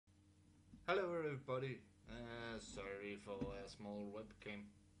Hello everybody, sorry for a small webcam.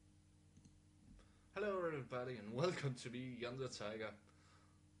 Hello everybody and welcome to me, Yonder Tiger,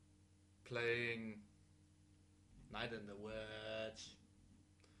 playing Night in the Woods.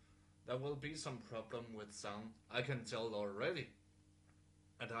 There will be some problem with sound, I can tell already,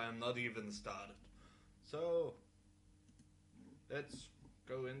 and I am not even started. So, let's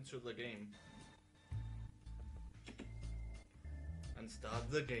go into the game and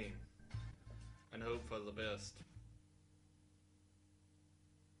start the game and hope for the best.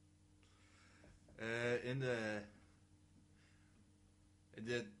 In the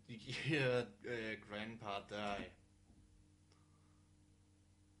year Grandpa died,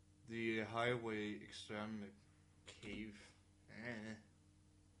 the highway extreme cave,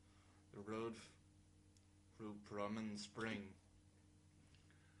 the road through Promen Spring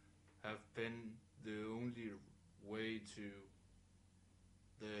have been the only way to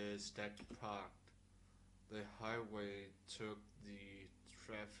the stacked park. The highway took the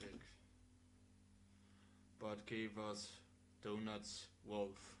traffic but gave us donuts,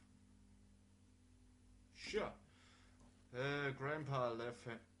 Wolf. Sure. Grandpa left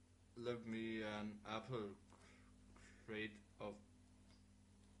me an apple crate of.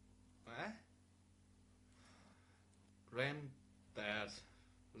 Granddad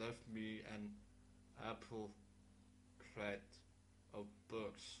left me an apple crate of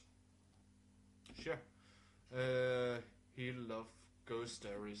books. Sure. He loved ghost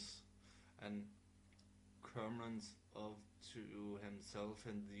stories and comments of to himself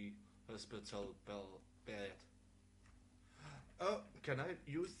in the hospital bed. Oh, can I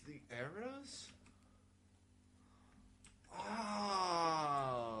use the arrows?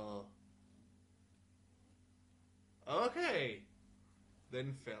 Oh. Okay.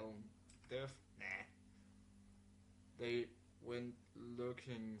 Then fell. Death. Nah. They went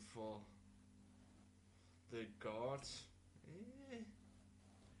looking for the guards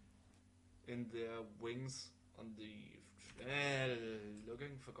in their wings on the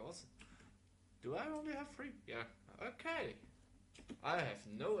looking for gods. Do I only have 3? Yeah. Okay. I have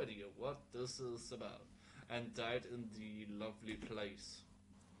no idea what this is about, and died in the lovely place.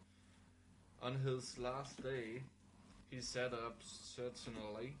 On his last day, he sat up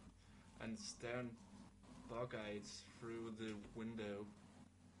certainly and stared bug-eyed through the window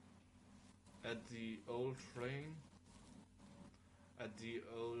at the old train, at the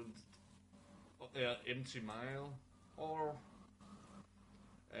old empty mile, or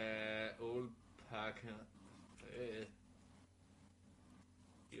old park,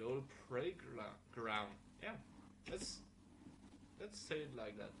 the old playground. Yeah, let's say it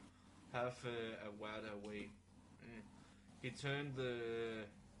like that. Half a word away. He turned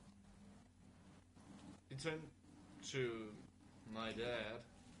to my dad.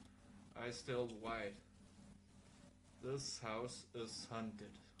 I still white. This house is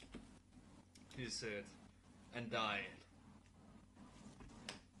haunted, he said, and died.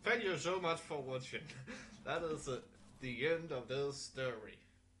 Thank you so much for watching. That is the end of this story.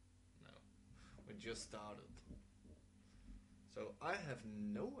 No, we just started. So I have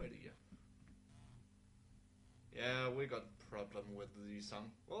no idea. Yeah, we got problem with the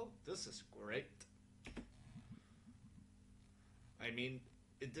song. Well, this is great. I mean,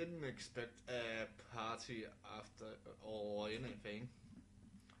 it didn't expect a party after or anything,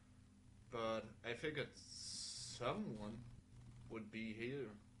 but I figured someone would be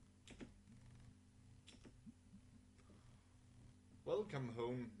here. Welcome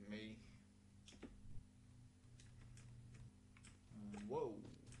home, May. Whoa.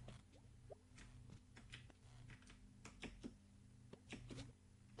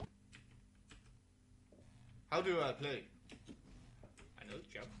 How do I play? I know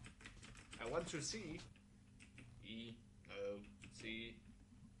jump. I want to see. E, no, C.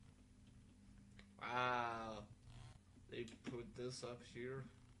 Wow. They put this up here.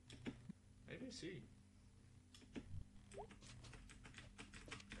 Maybe C.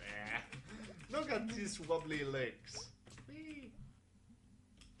 Look at these wobbly legs. Whee.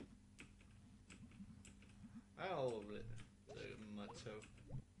 I'll my toe.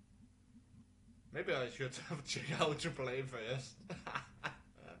 Maybe I should have checked out to play first.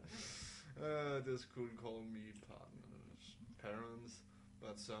 This could call me parents,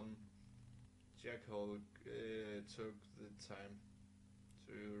 but some jackhole took the time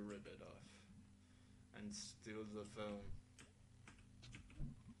to rip it off and steal the phone.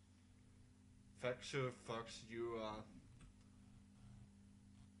 Facture Fox, you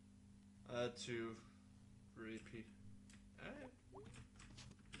are to repeat.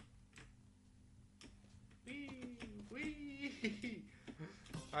 Wee, wee.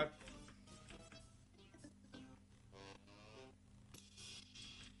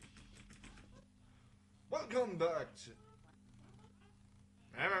 back to...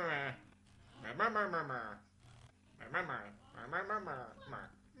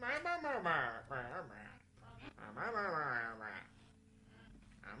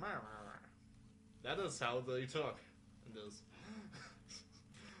 That is how they talk in this.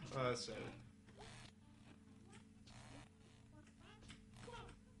 Sorry.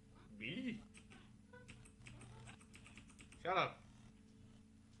 Me? Shut up.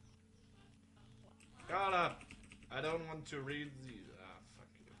 Shut up. I don't want to read these. Ah, fuck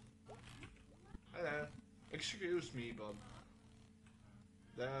you. Hello. Excuse me, but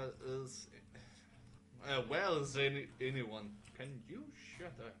there is... where is anyone? Can you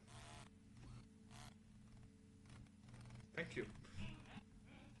shut up? Thank you.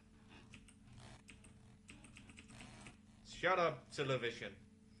 Shut up, television.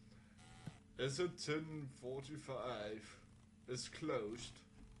 Is it 10:45? It's closed.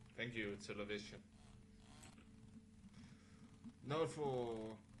 Thank you, television. Not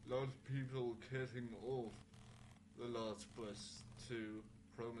for a lot of people getting off the last bus to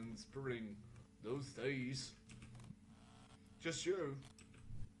Promen Spring those days. Just you.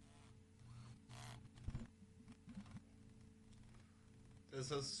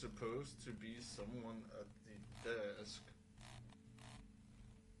 This is supposed to be someone at the desk.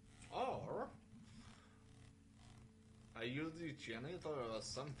 Or are you the janitor or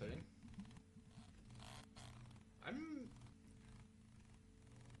something?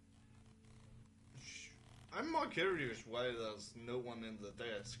 I'm more curious why there's no one in the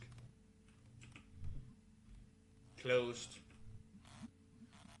desk. Closed.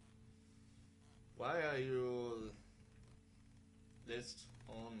 Why are you this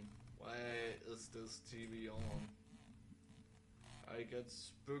on? Why is this TV on? I get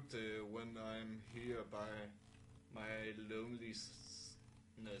spooked when I'm here by my loneliness.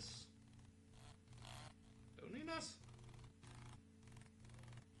 Loneliness?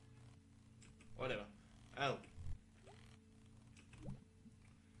 Whatever. Oh.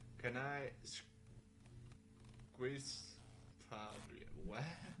 Can I squeeze part? What?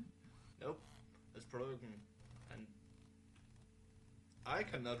 Nope. It's broken. And I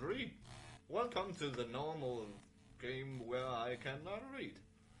cannot read. Welcome to the normal game where I cannot read.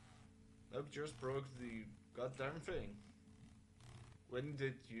 Nope, just broke the goddamn thing. When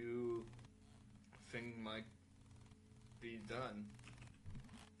did you think might be done?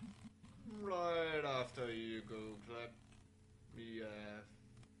 Right after you go clap me a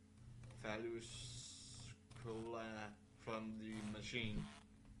phallus cola from the machine.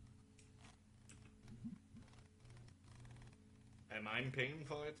 Am I paying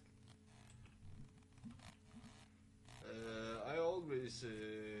for it? I always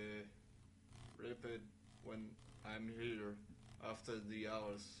rip it when I'm here after the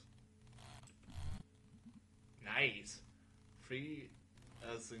hours. Nice! Free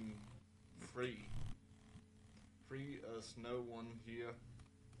as in free. Free as no one here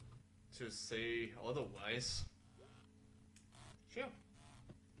to say otherwise. Sure.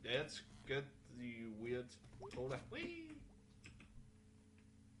 Let's get the weird cola. Whee!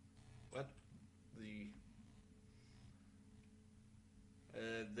 What? The...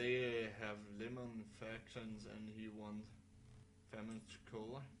 they have lemon factions and he wants famous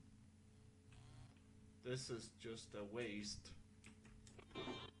cola. This is just a waste.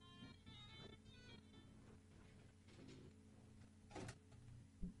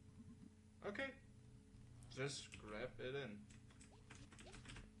 Okay, just grab it in.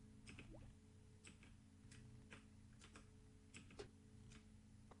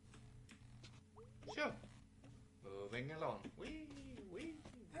 Sure. Moving along. Wee, wee, wee.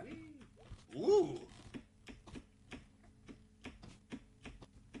 Ooh!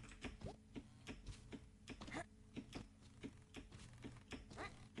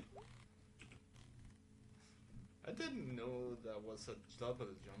 I didn't know that was a double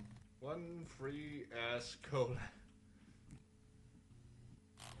jump. One free ass cola.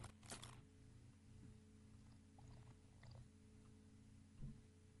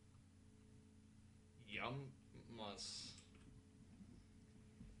 Yummas.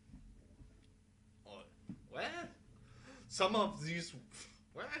 Oh, what? Some of these.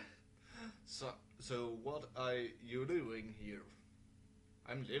 What? So what are you doing here?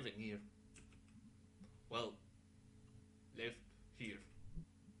 I'm living here. Well, lived here.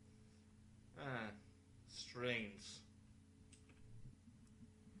 Ah, strange.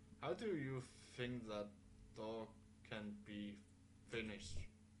 How do you think that door can be finished?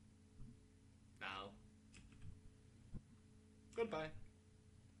 Now. Goodbye.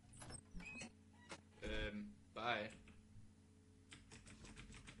 Bye.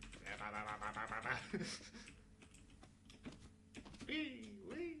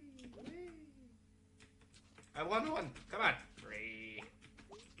 I want one. Come on. Free.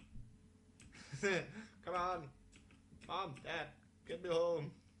 Come on. Mom, Dad, get me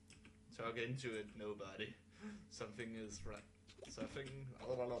home. Talk into it, nobody. Something is right. Something.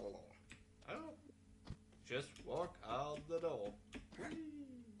 Oh. Just walk out the door.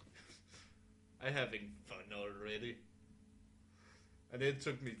 I'm having fun already. And it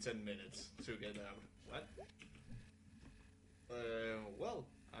took me 10 minutes to get out. What? Well,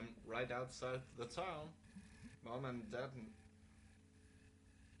 I'm right outside the town. Mom and Dad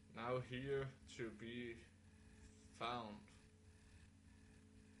now here to be found.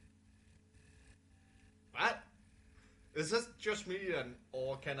 What? Is this just me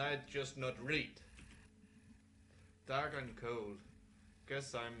or can I just not read? Dark and cold.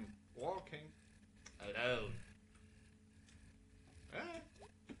 Guess I'm walking alone.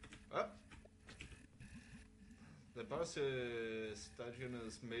 Up. The bus station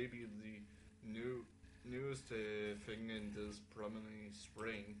is maybe the newest thing in this prominent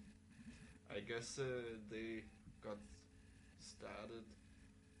spring. I guess they got started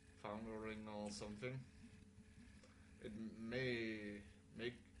foundering or something. It may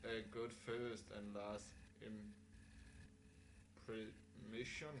make a good first and last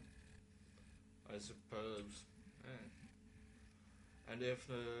impression, I suppose. And if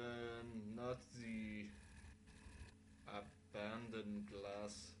not the abandoned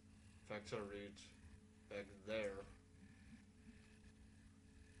glass factory back there.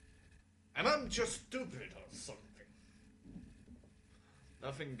 Am I just stupid or something?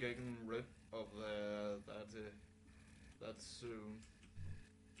 Nothing getting rid of that soon.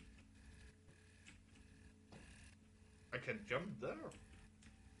 I can jump there.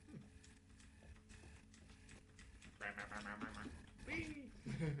 Whee!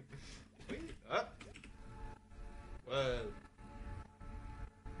 Whee! Up. Well,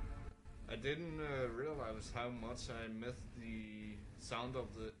 I didn't realize how much I missed the sound of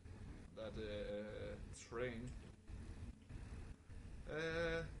that train.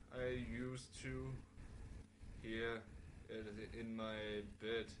 I used to hear it in my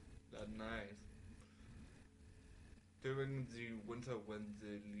bed that night during the winter when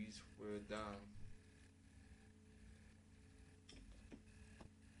the leaves were down.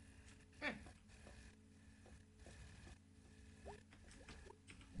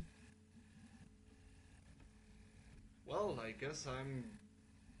 Well, I guess I'm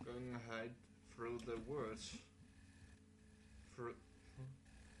gonna hide through the woods.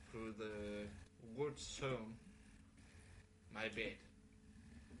 Through the woods zone. My bed.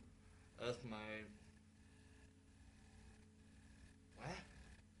 As my... What?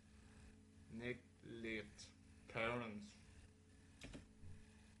 Neglect parents.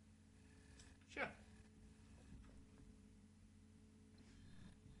 Sure.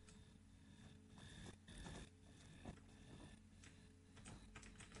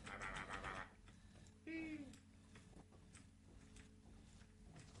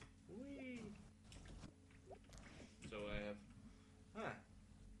 So I have,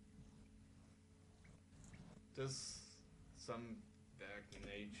 there's some dark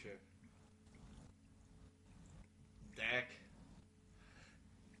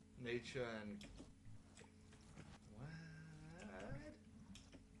nature, and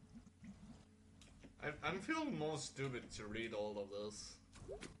what? I'm feeling more stupid to read all of this.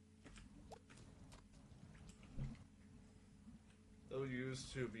 There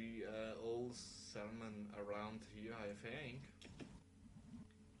used to be old salmon around here, I think.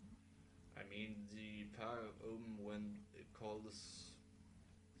 I mean, the park opened when it called the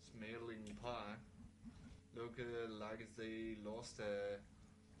Smiling Park. Look like they lost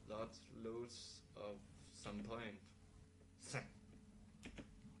loads of some point.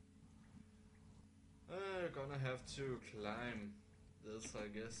 Gonna have to climb this, I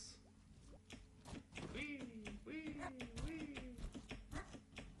guess. Whee! Whee! Whee!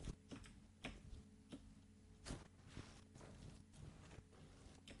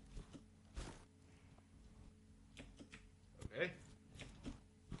 Okay.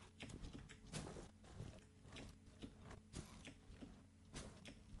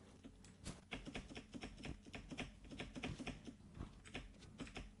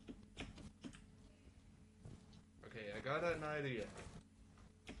 Okay, I got an idea.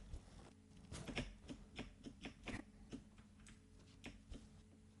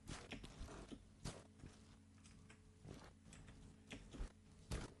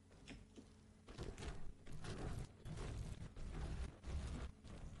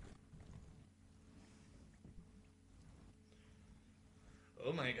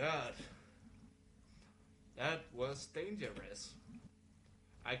 Oh my god. That was dangerous.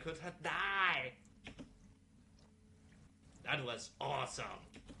 I could have died. That was awesome.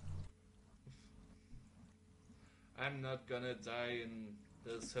 I'm not gonna die in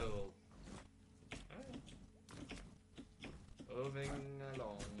this hole. Moving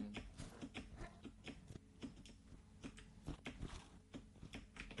along.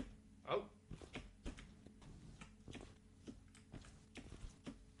 Oh.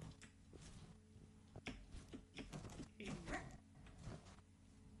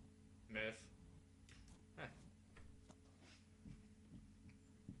 Myth. Huh.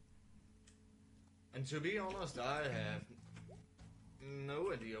 And to be honest, I have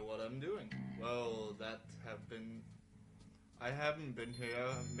no idea what I'm doing. Well, I haven't been here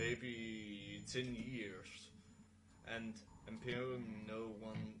maybe 10 years, and apparently no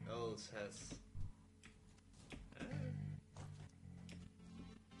one else has.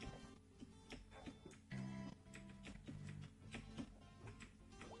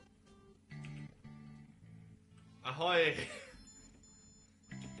 Ahoy!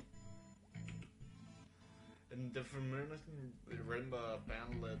 In the remember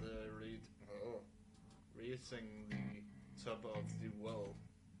bandlet reaching the top of the wall.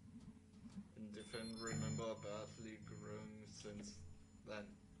 And different remember badly grown since then.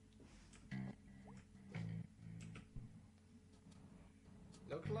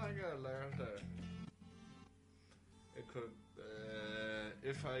 Look like a ladder. It could,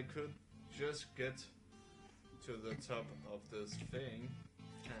 if I could just get to the top of this thing.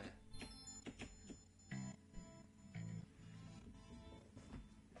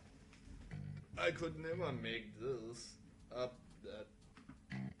 I could never make this up that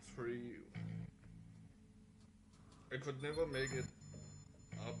tree. I could never make it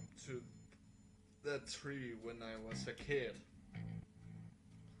up to that tree when I was a kid.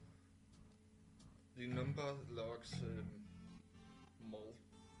 The number logs mold.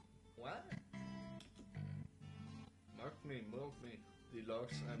 What? Mold me. The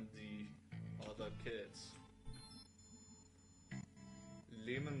logs and the other kids.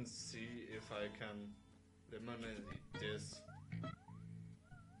 Lemon, see if I can lemonade this.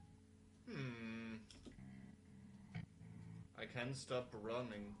 I can't stop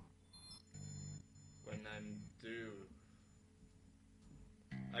running when I'm due.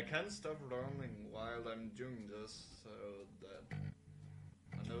 I can't stop running while I'm doing this, so that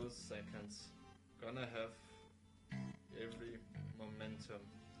I know seconds gonna have every momentum.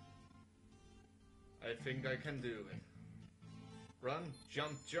 I think I can do it. Run,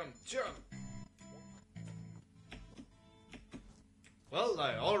 jump, jump, jump! Well,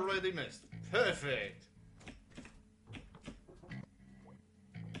 I already missed. Perfect!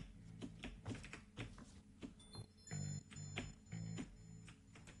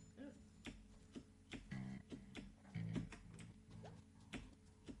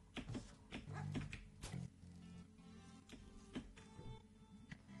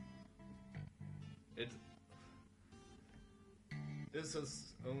 This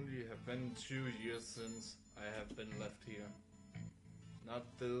has only been 2 years since I have been left here. Not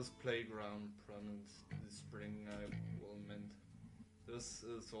this playground promised the spring I will mend. This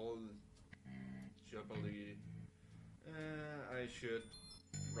is all jubbly. I should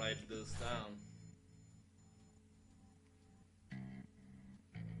write this down.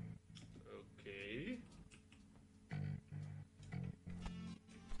 Okay.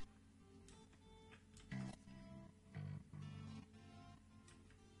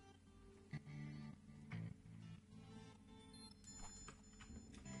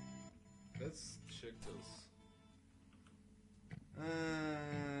 Let's check this.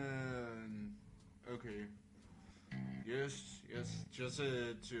 Okay. Yes, just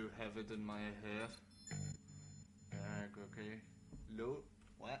to have it in my head. Okay. Low.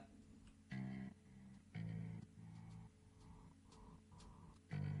 What?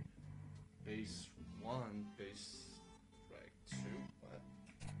 Base 1, base like 2. What?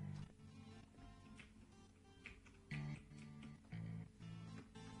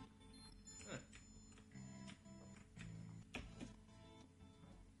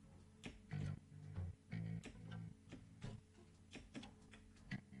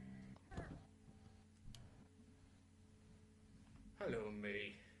 Hello,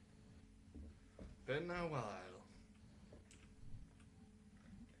 May. Been a while.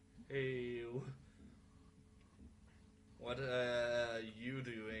 Hey, what are you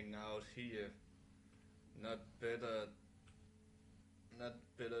doing out here? Not better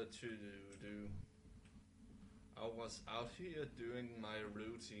to do. I was out here doing my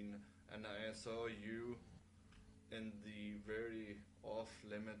routine and I saw you in the very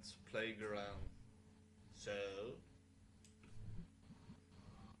off-limits playground. So,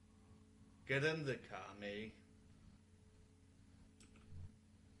 get in the car, May.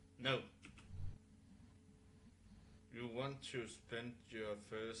 No. You want to spend your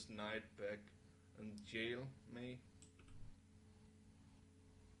first night back in jail, May?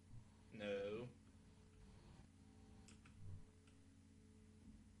 No.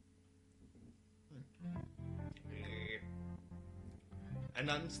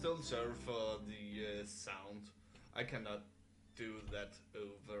 And I'm still sorry for the sound. I cannot do that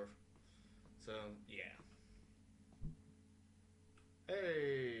over. So, yeah.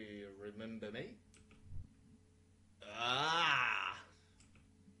 Hey, remember me? Ah!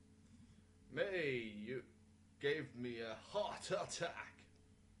 May, you gave me a heart attack.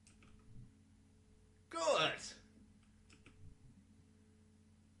 Good!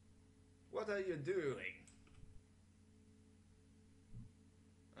 What are you doing?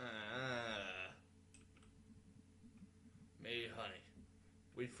 May, honey,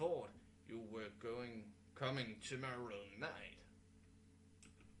 we thought you were coming tomorrow night.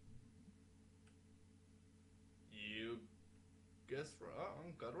 You guessed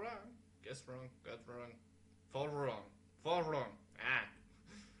wrong, got wrong, guessed wrong, got wrong, fall wrong, fall wrong.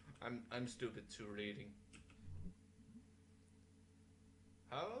 I'm stupid to reading.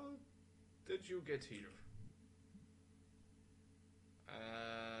 How did you get here?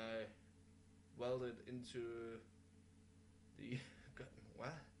 I welded into the...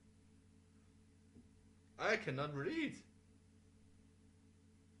 What? I cannot read!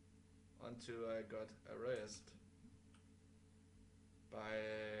 Until I got arrested by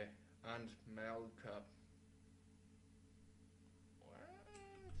Aunt Malcolm. What?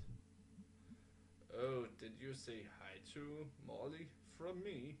 Oh, did you say hi to Molly from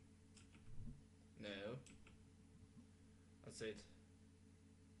me? No. I said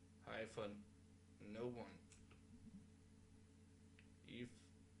hi for no one.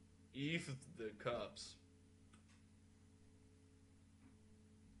 If the cops.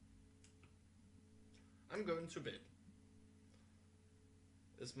 I'm going to bed.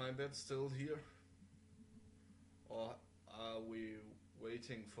 Is my bed still here? Or are we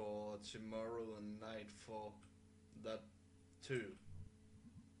waiting for tomorrow night for that too?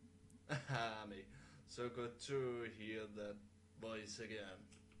 Me. So good to hear that voice again.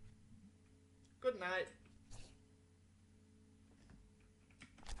 Good night.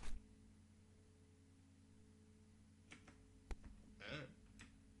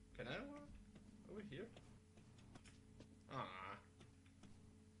 Can I walk over here? Ah.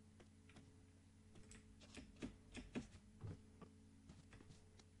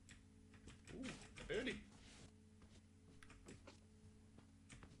 Ooh, a birdie.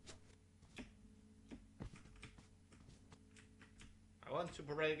 I want to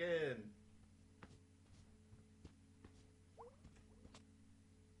break in.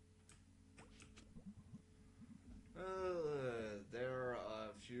 There are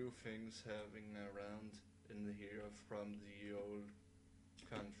a few things having around in here from the old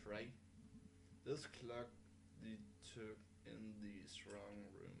country. This clock they took in the strong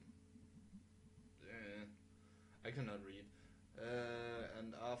room. I cannot read.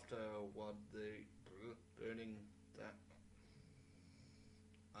 And after what they burning that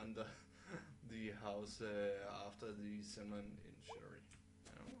under the house after the cement injury.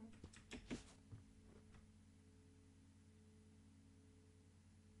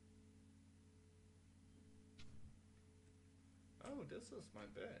 Oh, this is my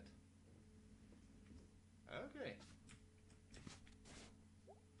bed. Okay.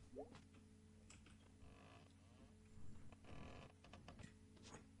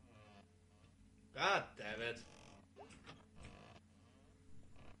 God damn it.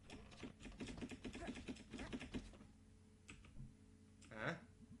 Huh?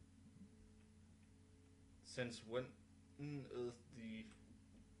 Since when is the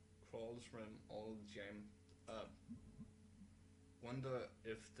crawls room all jammed up? Wonder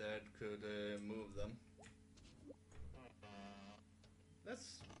if that could move them.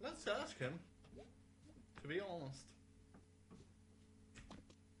 Let's ask him. To be honest.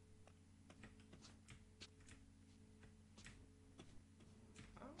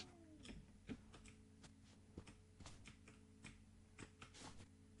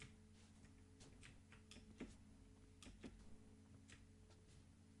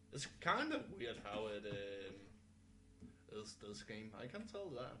 It's kind of weird how it is this game. I can tell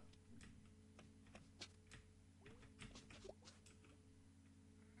that.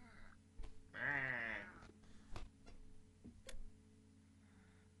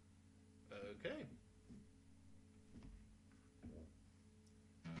 Okay.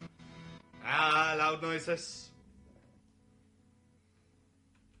 Loud noises.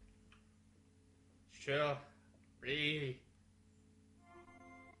 Sure. Really.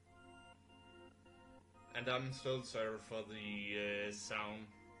 And I'm still sorry for the sound.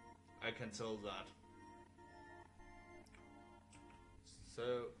 I can tell that.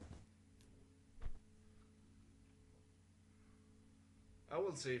 So I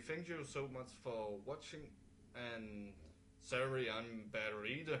will say thank you so much for watching, and sorry I'm bad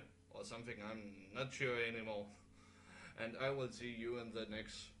reader or something, I'm not sure anymore. And I will see you in the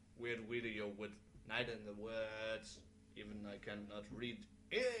next weird video with Night in the Woods. Even I cannot read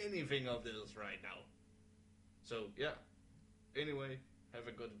anything of this right now. So yeah, anyway, have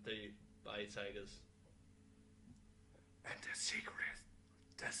a good day. Bye, tigers. And the secret,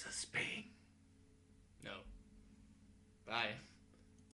 this is Spain. No. Bye.